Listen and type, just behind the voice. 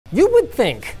You would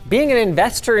think, being an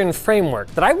investor in Framework,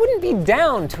 that I wouldn't be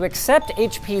down to accept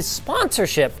HP's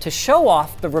sponsorship to show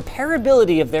off the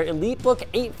repairability of their EliteBook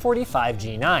 845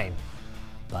 G9.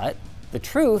 But the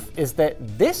truth is that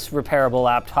this repairable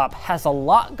laptop has a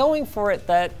lot going for it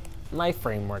that my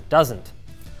Framework doesn't.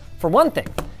 For one thing,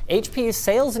 HP's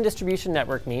sales and distribution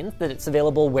network means that it's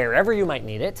available wherever you might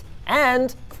need it,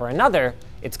 and for another,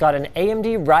 it's got an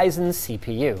AMD Ryzen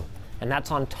CPU. And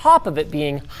that's on top of it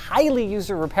being highly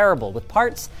user repairable with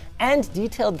parts and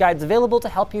detailed guides available to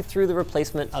help you through the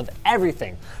replacement of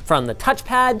everything, from the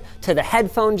touchpad to the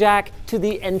headphone jack to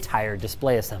the entire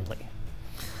display assembly.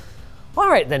 All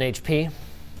right then, HP.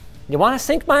 You want to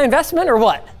sink my investment or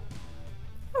what?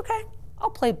 Okay,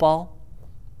 I'll play ball.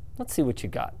 Let's see what you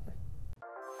got.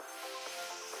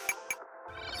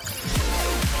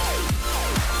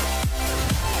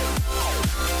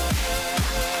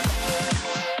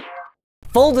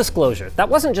 Full disclosure, that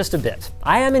wasn't just a bit.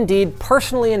 I am indeed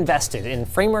personally invested in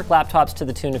Framework laptops to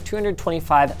the tune of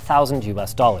 $225,000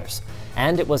 US.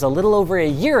 And it was a little over a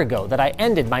year ago that I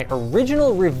ended my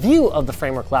original review of the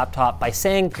Framework laptop by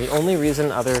saying the only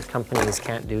reason other companies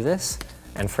can't do this,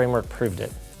 and Framework proved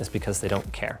it, is because they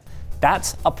don't care.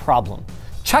 That's a problem.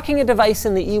 Chucking a device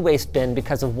in the e-waste bin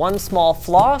because of one small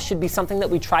flaw should be something that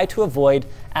we try to avoid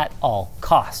at all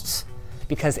costs.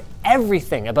 Because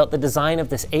everything about the design of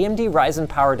this AMD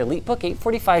Ryzen-powered EliteBook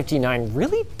 845 G9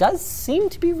 really does seem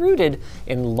to be rooted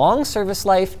in long service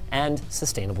life and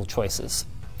sustainable choices.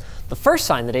 The first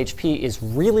sign that HP is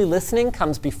really listening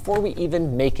comes before we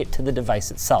even make it to the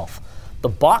device itself. The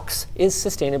box is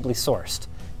sustainably sourced.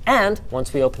 And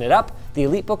once we open it up, the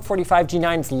EliteBook 45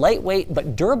 G9's lightweight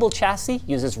but durable chassis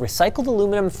uses recycled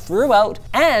aluminum throughout,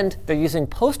 and they're using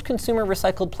post-consumer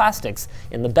recycled plastics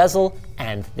in the bezel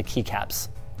and the keycaps.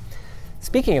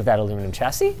 Speaking of that aluminum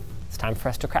chassis, it's time for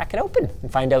us to crack it open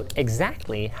and find out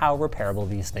exactly how repairable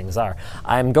these things are.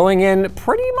 I'm going in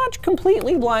pretty much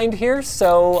completely blind here,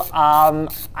 so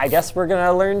I guess we're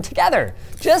gonna learn together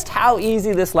just how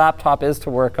easy this laptop is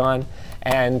to work on.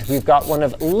 And we've got one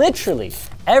of literally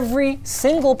every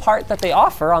single part that they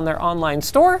offer on their online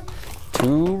store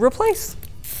to replace.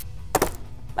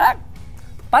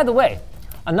 By the way,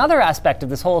 another aspect of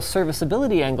this whole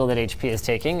serviceability angle that HP is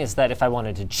taking is that if I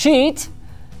wanted to cheat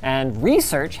and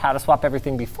research how to swap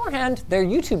everything beforehand, their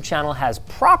YouTube channel has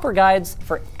proper guides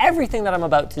for everything that I'm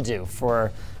about to do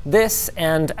for this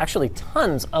and actually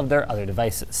tons of their other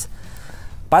devices.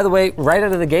 By the way, right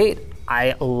out of the gate,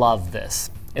 I love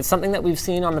this. It's something that we've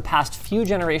seen on the past few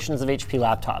generations of HP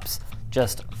laptops.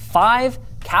 Just 5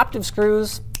 captive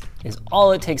screws is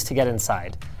all it takes to get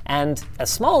inside. And as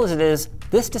small as it is,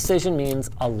 this decision means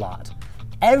a lot.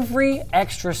 Every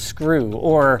extra screw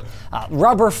or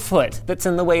rubber foot that's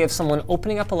in the way of someone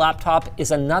opening up a laptop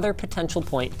is another potential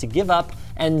point to give up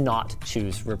and not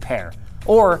choose repair.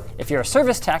 Or if you're a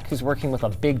service tech who's working with a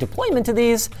big deployment of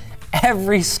these,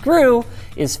 every screw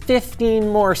is 15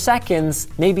 more seconds,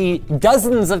 maybe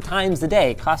dozens of times a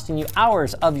day, costing you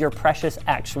hours of your precious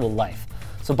actual life.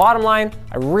 So bottom line,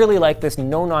 I really like this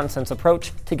no-nonsense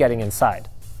approach to getting inside.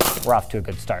 We're off to a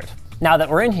good start. Now that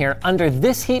we're in here, under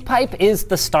this heat pipe is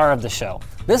the star of the show.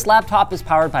 This laptop is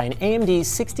powered by an AMD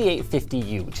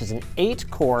 6850U, which is an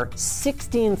 8-core,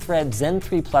 16-thread Zen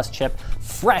 3 Plus chip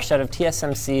fresh out of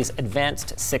TSMC's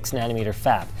advanced 6nm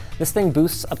fab. This thing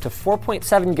boosts up to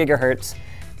 4.7 gigahertz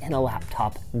in a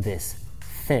laptop this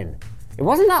thin. It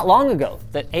wasn't that long ago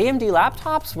that AMD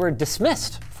laptops were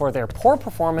dismissed for their poor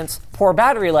performance, poor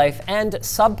battery life, and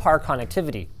subpar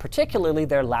connectivity, particularly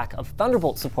their lack of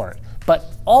Thunderbolt support. But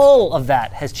all of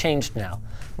that has changed now.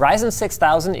 Ryzen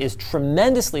 6000 is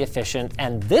tremendously efficient,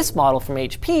 and this model from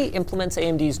HP implements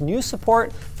AMD's new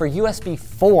support for USB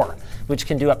 4, which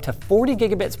can do up to 40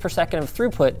 gigabits per second of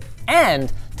throughput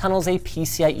and tunnels a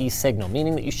PCIe signal,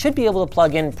 meaning that you should be able to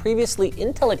plug in previously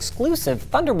Intel-exclusive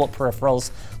Thunderbolt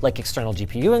peripherals like external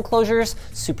GPU enclosures,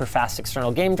 super fast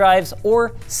external game drives,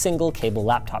 or single cable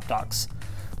laptop docks.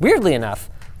 Weirdly enough,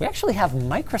 we actually have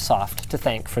Microsoft to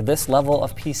thank for this level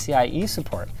of PCIe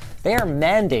support. They are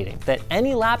mandating that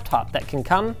any laptop that can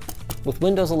come with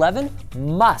Windows 11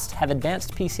 must have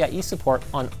advanced PCIe support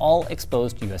on all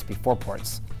exposed USB 4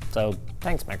 ports. So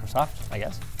thanks, Microsoft, I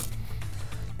guess.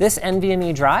 This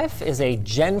NVMe drive is a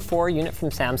Gen 4 unit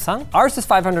from Samsung. Ours is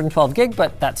 512 gig,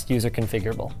 but that's user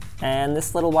configurable. And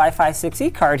this little Wi-Fi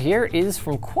 6E card here is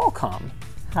from Qualcomm.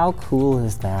 How cool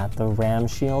is that? The RAM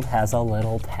shield has a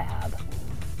little tab.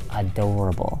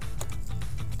 Adorable.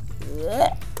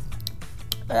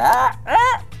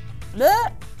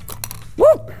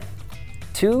 Whoop!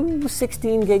 Two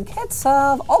 16 gig kits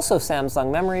of also Samsung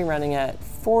memory running at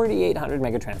 4,800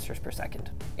 megatransfers per second.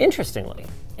 Interestingly,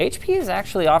 HP is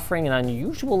actually offering an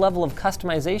unusual level of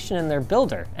customization in their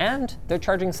builder, and they're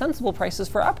charging sensible prices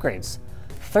for upgrades.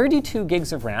 32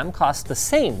 gigs of RAM costs the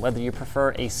same whether you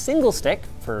prefer a single stick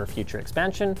for future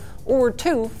expansion or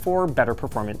 2 for better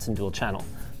performance in dual channel.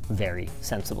 Very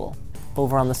sensible.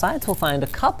 Over on the sides, we'll find a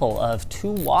couple of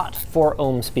 2-watt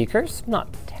 4-ohm speakers. Not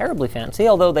terribly fancy,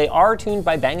 although they are tuned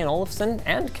by Bang & Olufsen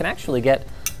and can actually get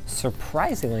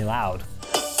surprisingly loud.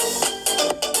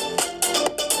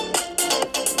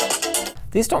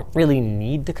 These don't really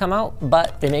need to come out,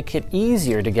 but they make it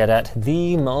easier to get at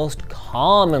the most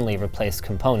commonly replaced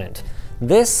component,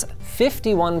 this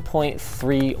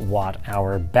 51.3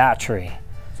 watt-hour battery.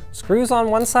 Screws on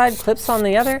one side, clips on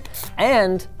the other,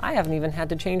 and I haven't even had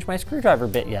to change my screwdriver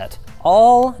bit yet.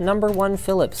 All #1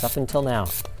 Phillips up until now.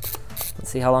 Let's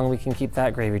see how long we can keep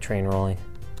that gravy train rolling.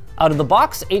 Out of the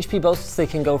box, HP boasts they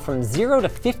can go from 0 to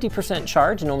 50%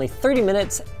 charge in only 30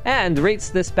 minutes and rates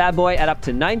this bad boy at up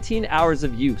to 19 hours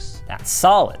of use. That's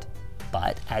solid.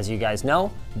 But as you guys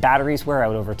know, batteries wear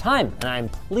out over time, and I'm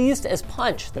pleased as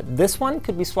punch that this one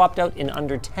could be swapped out in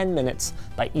under 10 minutes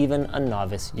by even a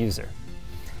novice user.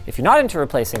 If you're not into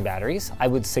replacing batteries, I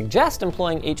would suggest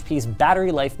employing HP's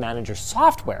Battery Life Manager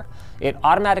software. It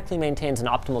automatically maintains an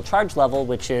optimal charge level,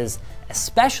 which is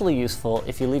especially useful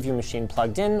if you leave your machine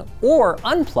plugged in or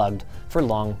unplugged for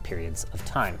long periods of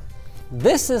time.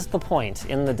 This is the point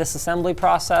in the disassembly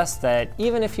process that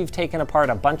even if you've taken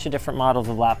apart a bunch of different models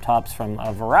of laptops from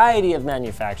a variety of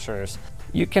manufacturers,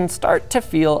 you can start to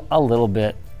feel a little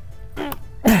bit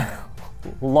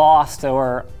lost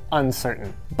or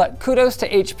uncertain. But kudos to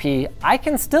HP, I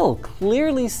can still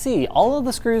clearly see all of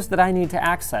the screws that I need to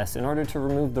access in order to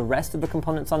remove the rest of the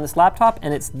components on this laptop,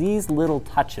 and it's these little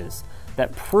touches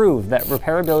that prove that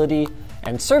repairability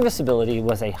and serviceability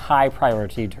was a high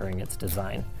priority during its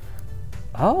design.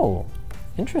 Oh,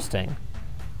 interesting.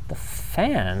 The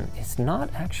fan is not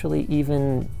actually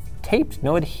even taped,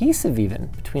 no adhesive even,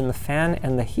 between the fan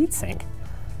and the heatsink.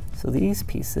 So these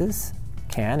pieces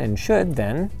can and should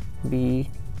then be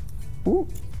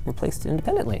replaced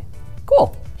independently.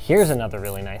 Cool. Here's another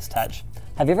really nice touch.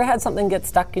 Have you ever had something get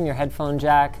stuck in your headphone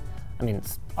jack? I mean,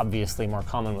 it's obviously more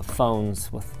common with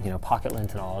phones with, pocket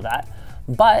lint and all of that,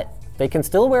 but they can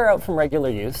still wear out from regular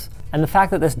use. And the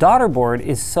fact that this daughter board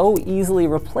is so easily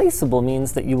replaceable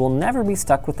means that you will never be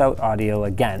stuck without audio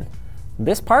again.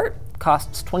 This part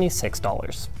costs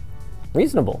 $26.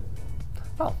 Reasonable.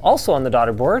 Oh, also on the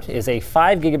daughter board is a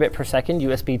 5 gigabit per second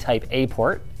USB Type A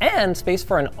port and space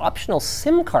for an optional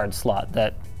SIM card slot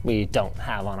that we don't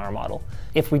have on our model.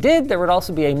 If we did, there would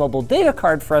also be a mobile data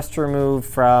card for us to remove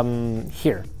from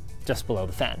here, just below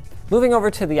the fan. Moving over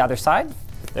to the other side,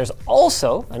 there's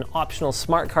also an optional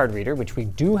smart card reader, which we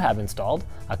do have installed,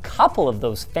 a couple of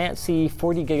those fancy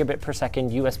 40 gigabit per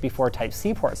second USB 4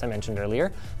 Type-C ports I mentioned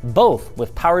earlier, both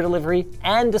with power delivery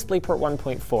and DisplayPort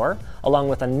 1.4, along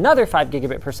with another 5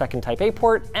 gigabit per second Type-A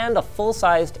port and a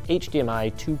full-sized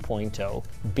HDMI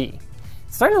 2.0B.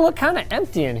 It's starting to look kind of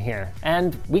empty in here,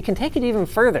 and we can take it even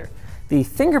further. The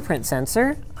fingerprint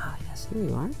sensor, yes, here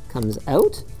you are, comes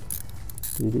out.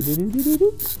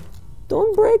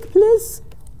 Don't break, please.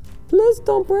 Please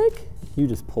don't break. You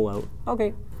just pull out.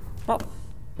 Okay. Oh,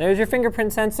 there's your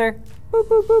fingerprint sensor. Boop,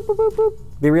 boop, boop, boop, boop, boop.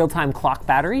 The real-time clock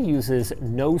battery uses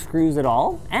no screws at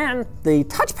all, and the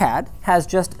touchpad has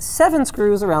just 7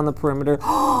 screws around the perimeter.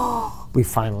 We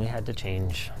finally had to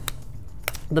change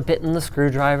the bit in the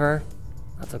screwdriver.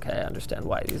 That's okay, I understand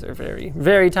why these are very,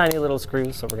 very tiny little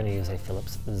screws, so we're gonna use a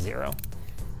Phillips 0.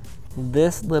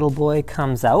 This little boy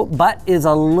comes out, but is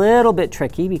a little bit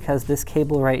tricky because this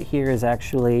cable right here is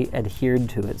actually adhered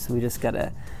to it. So we just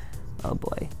gotta, oh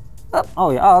boy.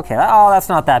 Oh yeah, oh, okay, oh, that's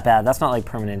not that bad. That's not like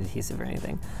permanent adhesive or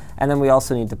anything. And then we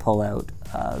also need to pull out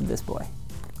this boy.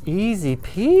 Easy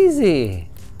peasy.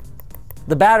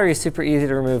 The battery is super easy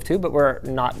to remove too, but we're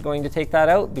not going to take that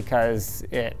out because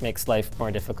it makes life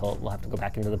more difficult. We'll have to go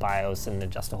back into the BIOS and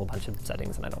adjust a whole bunch of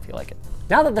settings, and I don't feel like it.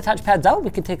 Now that the touchpad's out, we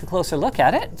can take a closer look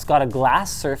at it. It's got a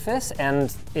glass surface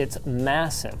and it's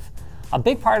massive. A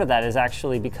big part of that is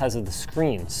actually because of the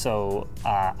screen, so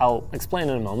I'll explain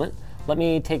in a moment. Let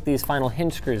me take these final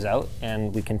hinge screws out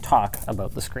and we can talk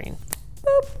about the screen.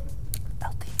 Boop.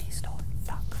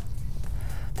 LTVstore.com.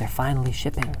 They're finally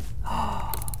shipping.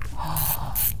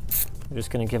 I'm just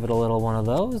gonna give it a little one of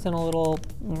those and a little,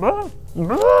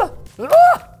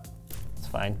 it's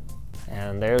fine.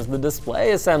 And there's the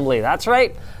display assembly, that's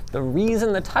right. The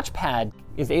reason the touchpad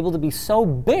is able to be so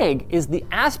big is the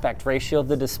aspect ratio of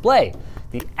the display.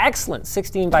 The excellent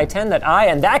 16 by 10 that I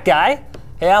and that guy,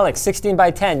 hey Alex, 16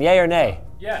 by 10, yay or nay?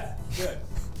 Yes, good.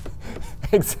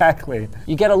 Exactly.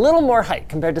 You get a little more height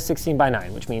compared to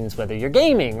 16:9, which means whether you're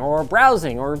gaming or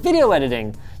browsing or video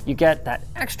editing, you get that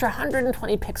extra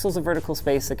 120 pixels of vertical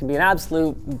space that can be an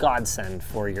absolute godsend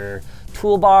for your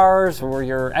toolbars or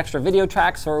your extra video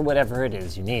tracks or whatever it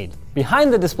is you need.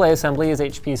 Behind the display assembly is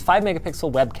HP's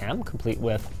 5-megapixel webcam, complete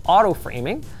with auto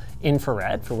framing,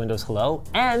 infrared for Windows Hello,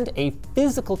 and a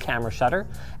physical camera shutter,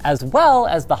 as well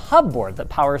as the hub board that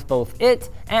powers both it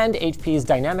and HP's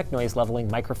dynamic noise leveling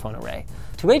microphone array.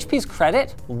 To HP's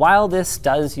credit, while this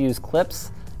does use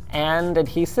clips and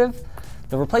adhesive,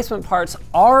 the replacement parts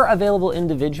are available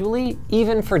individually,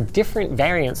 even for different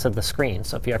variants of the screen.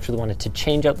 So if you actually wanted to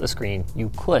change out the screen,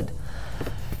 you could.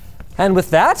 And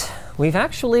with that, we've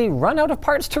actually run out of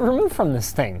parts to remove from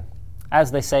this thing.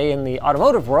 As they say in the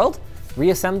automotive world,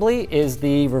 reassembly is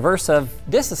the reverse of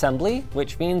disassembly,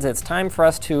 which means it's time for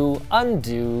us to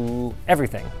undo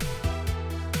everything.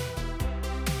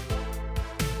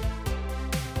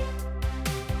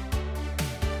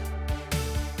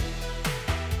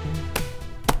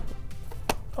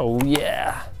 Oh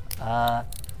yeah.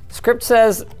 Script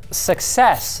says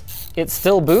success. It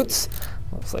still boots.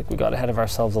 Looks like we got ahead of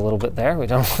ourselves a little bit there. We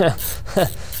don't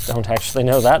don't actually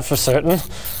know that for certain.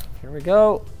 Here we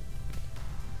go.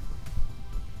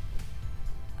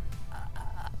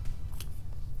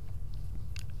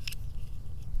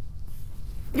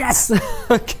 Yes!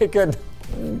 Okay, good.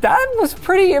 That was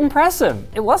pretty impressive.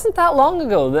 It wasn't that long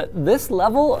ago that this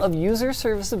level of user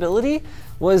serviceability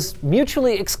was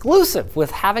mutually exclusive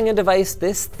with having a device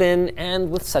this thin and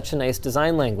with such a nice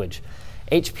design language.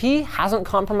 HP hasn't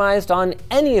compromised on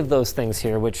any of those things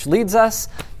here, which leads us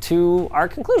to our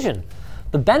conclusion.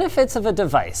 The benefits of a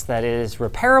device that is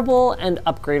repairable and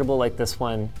upgradable like this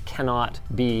one cannot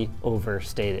be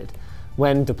overstated.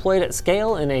 When deployed at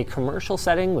scale in a commercial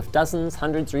setting with dozens,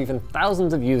 hundreds, or even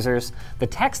thousands of users, the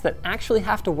techs that actually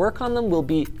have to work on them will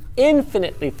be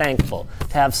infinitely thankful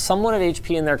to have someone at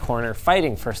HP in their corner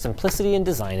fighting for simplicity in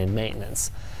design and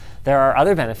maintenance. There are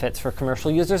other benefits for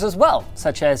commercial users as well,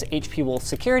 such as HP Wolf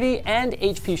security and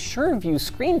HP SureView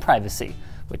screen privacy,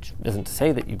 which isn't to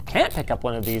say that you can't pick up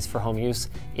one of these for home use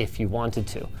if you wanted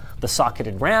to. The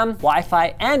socketed RAM,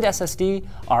 Wi-Fi, and SSD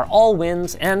are all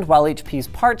wins, and while HP's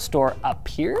parts store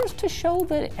appears to show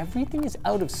that everything is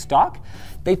out of stock,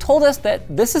 they told us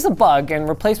that this is a bug and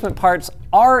replacement parts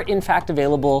are in fact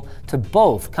available to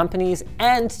both companies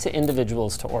and to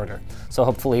individuals to order. So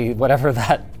hopefully whatever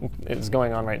that is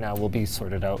going on right now will be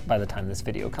sorted out by the time this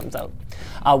video comes out.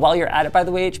 While you're at it, by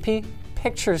the way, HP,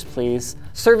 pictures, please.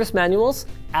 Service manuals,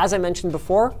 as I mentioned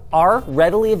before, are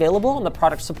readily available on the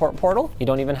product support portal. You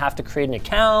don't even have to create an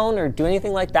account or do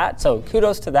anything like that, so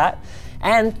kudos to that.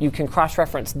 And you can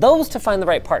cross-reference those to find the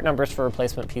right part numbers for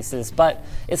replacement pieces, but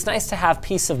it's nice to have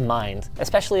peace of mind,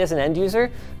 especially as an end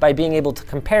user, by being able to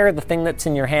compare the thing that's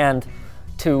in your hand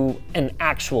to an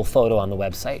actual photo on the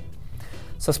website.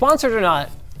 So sponsored or not,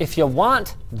 if you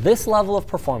want this level of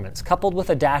performance coupled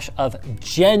with a dash of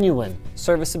genuine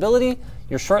serviceability,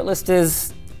 your shortlist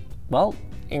is, well,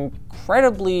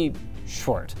 incredibly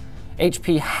short.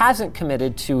 HP hasn't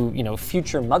committed to,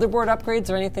 future motherboard upgrades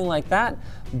or anything like that,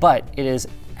 but it is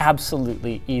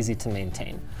absolutely easy to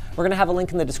maintain. We're going to have a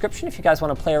link in the description if you guys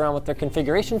want to play around with their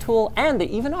configuration tool, and they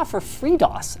even offer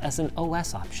FreeDOS as an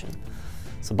OS option.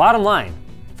 So bottom line,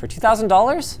 for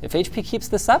 $2,000, if HP keeps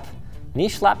this up,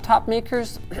 niche laptop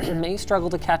makers may struggle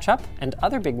to catch up, and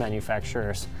other big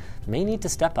manufacturers may need to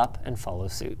step up and follow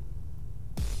suit.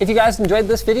 If you guys enjoyed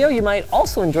this video, you might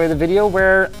also enjoy the video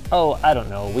where, I don't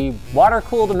know, we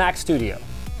water-cooled a Mac Studio.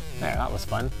 There, that was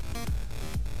fun.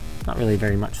 Not really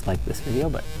very much like this video,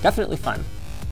 but definitely fun.